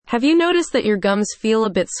Have you noticed that your gums feel a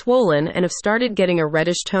bit swollen and have started getting a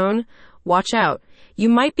reddish tone? Watch out. You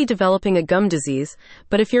might be developing a gum disease,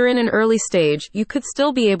 but if you're in an early stage, you could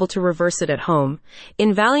still be able to reverse it at home.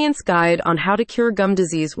 In Valiant's guide on how to cure gum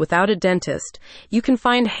disease without a dentist, you can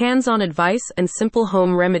find hands-on advice and simple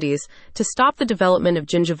home remedies to stop the development of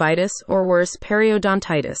gingivitis or worse,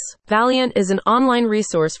 periodontitis. Valiant is an online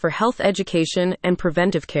resource for health education and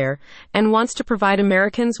preventive care and wants to provide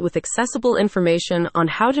Americans with accessible information on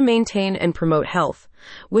how to maintain and promote health.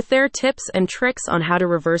 With their tips and tricks on how to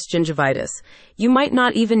reverse gingivitis, you might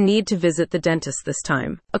not even need to visit the dentist this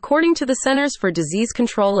time. According to the Centers for Disease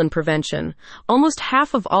Control and Prevention, almost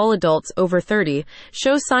half of all adults over 30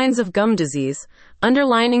 show signs of gum disease,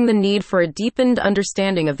 underlining the need for a deepened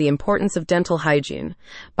understanding of the importance of dental hygiene.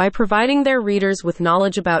 By providing their readers with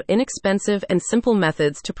knowledge about inexpensive and simple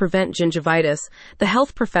methods to prevent gingivitis, the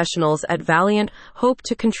health professionals at Valiant hope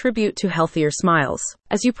to contribute to healthier smiles.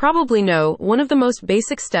 As you probably know, one of the most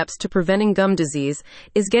basic steps to preventing gum disease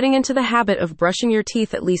is getting into the habit of brushing your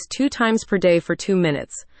teeth at least 2 times per day for 2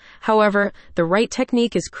 minutes. However, the right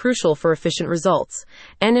technique is crucial for efficient results,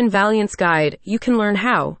 and in Valiant's guide, you can learn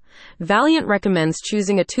how. Valiant recommends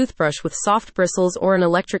choosing a toothbrush with soft bristles or an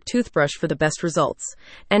electric toothbrush for the best results.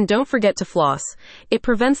 And don't forget to floss. It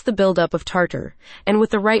prevents the buildup of tartar, and with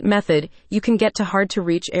the right method, you can get to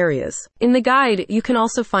hard-to-reach areas. In the guide, you can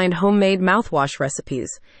also find homemade mouthwash recipes,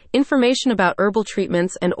 information about herbal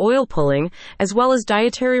treatments and oil pulling, as well as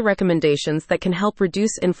dietary recommendations that can help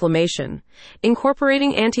reduce inflammation.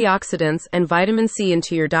 Incorporating antioxidants and vitamin C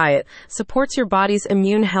into your diet supports your body's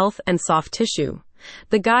immune health and soft tissue.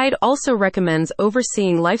 The guide also recommends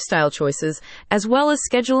overseeing lifestyle choices as well as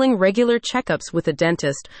scheduling regular checkups with a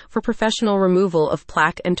dentist for professional removal of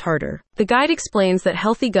plaque and tartar. The guide explains that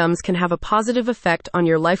healthy gums can have a positive effect on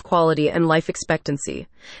your life quality and life expectancy.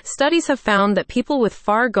 Studies have found that people with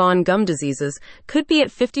far-gone gum diseases could be at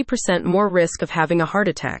 50% more risk of having a heart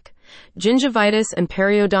attack. Gingivitis and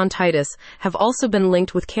periodontitis have also been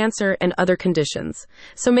linked with cancer and other conditions.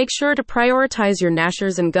 So make sure to prioritize your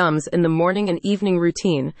gnashers and gums in the morning and evening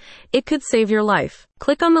routine. It could save your life.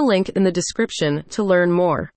 Click on the link in the description to learn more.